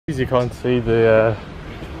You can't see the,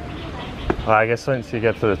 well, I guess once you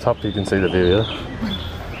get to the top you can see the view, yeah?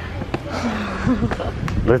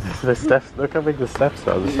 Look, the steps, look how big the steps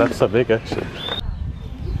are. The steps are big actually.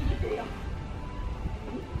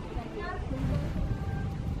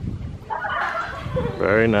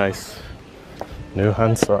 Very nice. Ngũ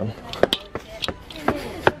Hành Sơn.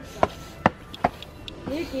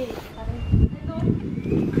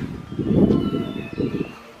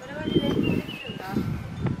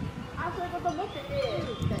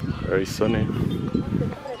 Very sunny.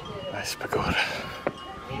 Nice pagoda.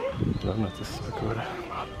 No, not this pagoda.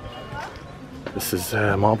 This is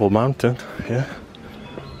Marble Mountain, yeah.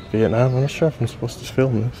 Vietnam. I'm not sure if I'm supposed to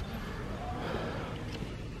film this.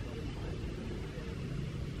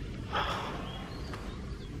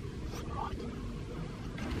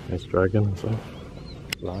 Nice dragon as well.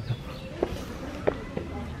 Lion.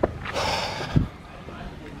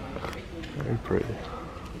 Very pretty.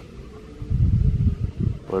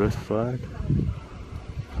 Buddhist flag.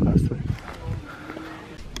 Classic.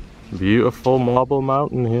 Beautiful marble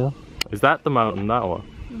mountain here. Is that the mountain? That one?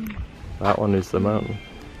 Mm. That one is the mountain.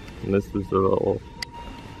 And this is the little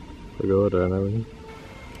pagoda and everything.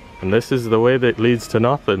 And this is the way that leads to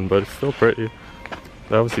nothing, but it's still pretty.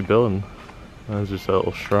 They're obviously building. There's just a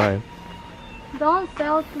little shrine. Don't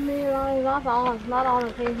sell to me like not all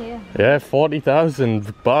the thing here. Yeah,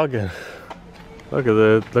 40,000 bargain. Look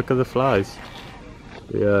at the flies.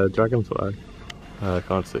 The dragonfly. I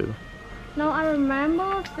can't see them. No, I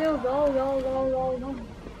remember. Still go.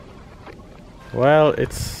 Well,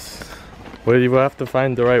 it's. Well, you will have to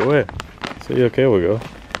find the right way. See, okay, we go.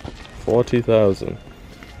 40,000.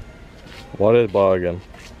 What a bargain.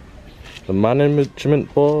 The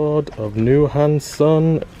management board of Ngũ Hành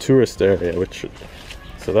Sơn tourist area,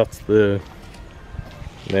 so that's the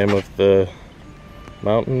name of the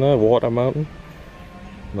mountain there, water mountain.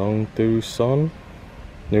 Nong Tu Son.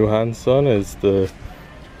 Ngũ Hành Sơn is the,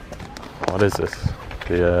 what is this?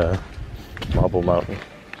 The marble mountain.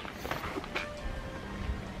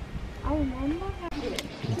 I remember.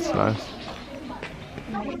 It's nice.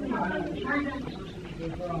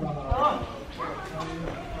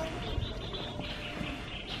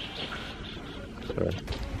 Sorry.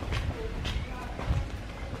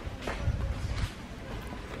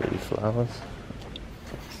 Pretty flowers.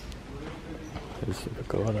 Here's the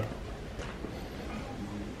pagoda.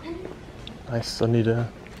 Nice sunny day.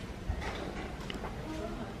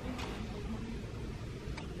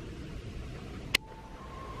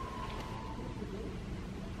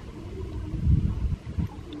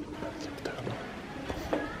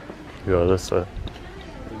 Go this way.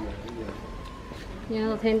 Yeah,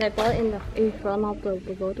 the thing they put in front of the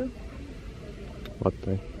pagoda. What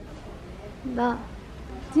thing? The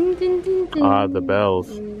ding, ding, ding, ding. Ah, the bells.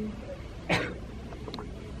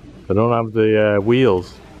 They don't have the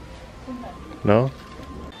wheels. No?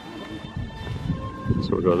 So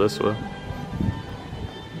we'll go this way.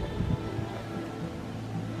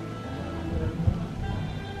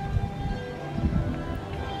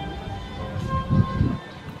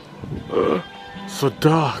 So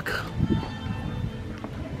dark.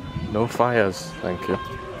 No fires, thank you.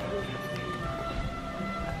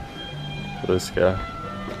 Blue sky.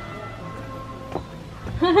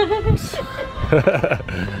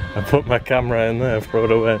 I put my camera in there, throw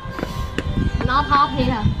it away. Not hot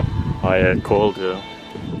here. Oh yeah, cold here.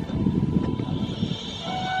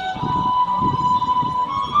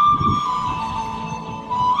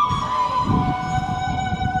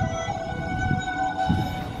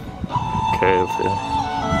 Cave here.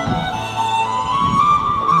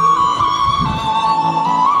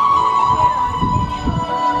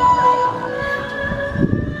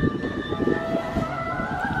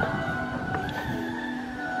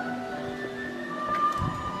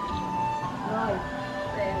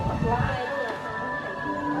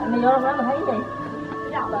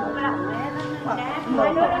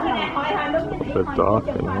 It's dark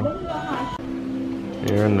in here.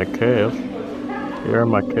 You're in the cave. You're in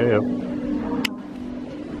my cave.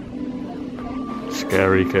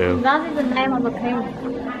 Scary cave. That is the name of the cave.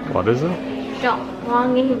 What is it? Hoa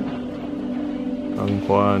Nghiêm.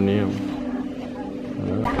 Hoa Nghiêm.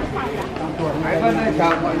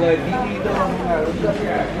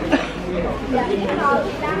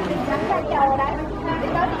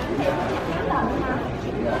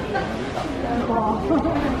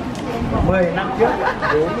 Mười năm trước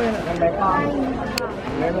bố với em bé con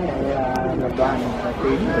mấy cái này là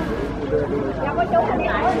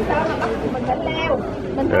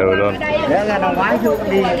Yeah, we're done.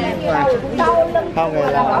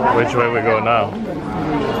 Which way we go now?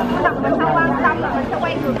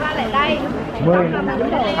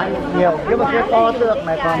 Nhiều, nhưng mà cái pho tượng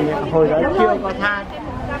này còn hồi đó chưa có than,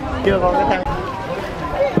 chưa có cái thang.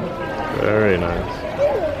 Very nice.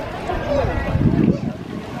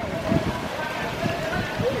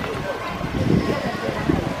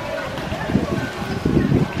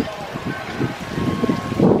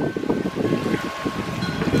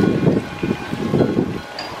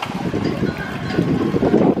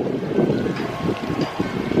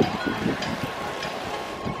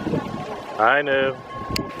 I know.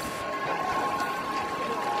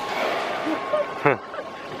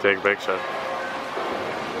 Take a picture.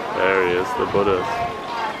 There he is, the Buddha.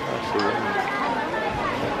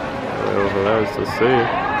 Over there is the sea.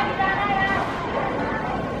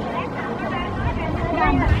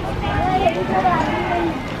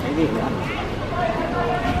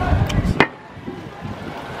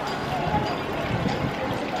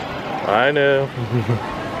 I know.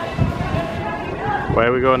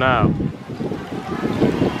 Where we go now?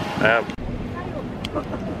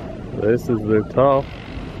 This is the top.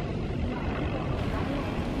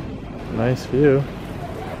 Nice view.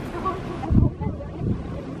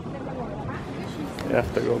 You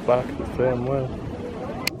have to go back the same way.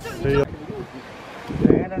 See you.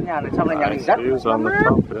 Nice views on the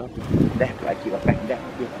top, yeah. Đẹp lại chỉ có cảnh đẹp,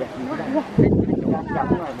 đẹp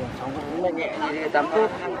nhẹ tắm tốt,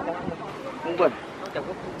 không buồn.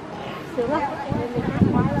 Sướng không?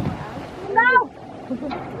 Đâu?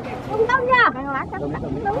 Không đâu nha.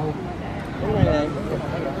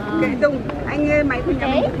 Kệ Tùng, anh ơi, máy thì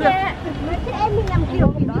nhầm được. Thế em mình làm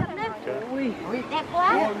kiểu đó đấy. Ui, đẹp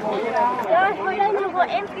quá. Rồi, ngồi đây như vợ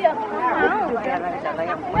em kìa.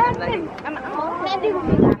 Em đi cùng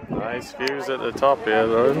mình à? Nice views at the top here,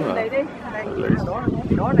 though, isn't there? At least.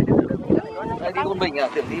 Đây đi con mình à,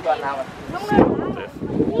 tưởng đi đoạn nào mà.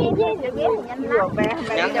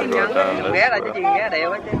 Nhắn ghé là cho chị ghé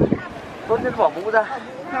đều ấy chứ. Tốt nhất bỏ mũ ra.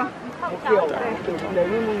 Một kiểu đấy,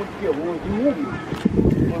 một kiểu ngồi mũ.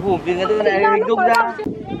 Ngồi hùm thì người ta này hình dung ra.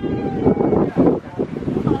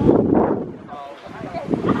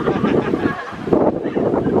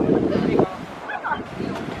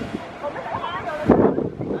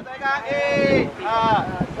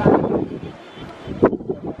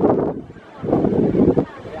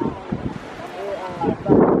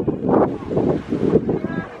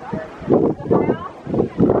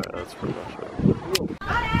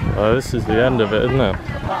 Oh, this is the end of it, isn't it?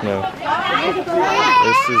 No.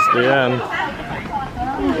 This is the end.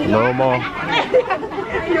 No more.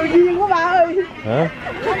 Huh?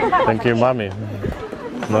 Thank you, mommy.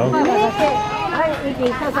 No?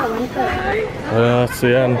 That's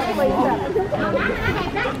the end.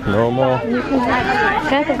 No more.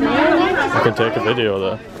 I can take a video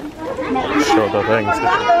there. Show the things.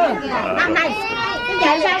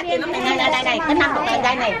 Đây, cái năm một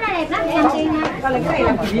đây này.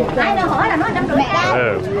 Ai đâu hỏi là nó 150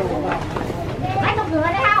 Oh. Ai có cửa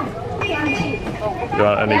đây không? You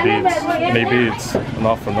want any beads? Any beads?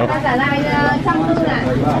 Not for no.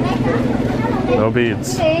 No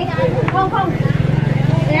beads. Không không.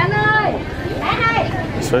 Đến ơi. Đến ơi.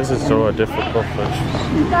 So this is so difficult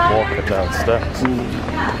walking down steps.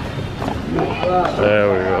 There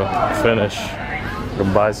we go. Finish. You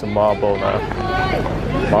can buy some marble now.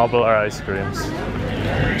 Marble or ice creams.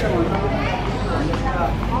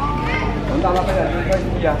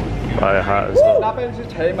 Buy a hat as well.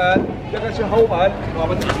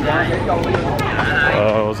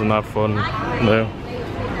 Oh, wasn't that fun? No.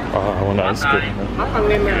 Oh, I want ice cream.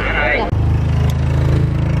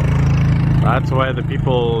 That's where the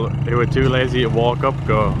people who were too lazy to walk up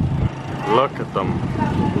go. Look at them.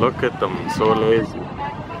 Look at them. So lazy.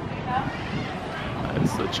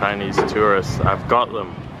 It's the Chinese tourists. I've got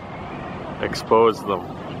them. Exposed them.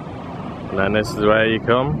 And then this is where you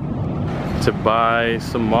come to buy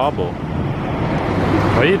some marble.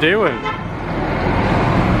 What are you doing?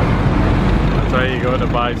 That's where you go to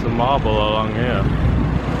buy some marble along here.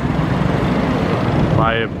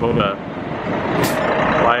 Buy a Buddha.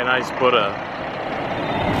 Buy a nice Buddha.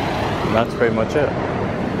 And that's pretty much it.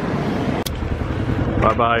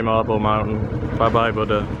 Bye bye Marble Mountain. Bye bye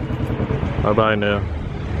Buddha. Bye bye Neil.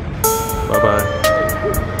 Bye bye.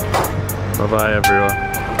 Bye bye everyone.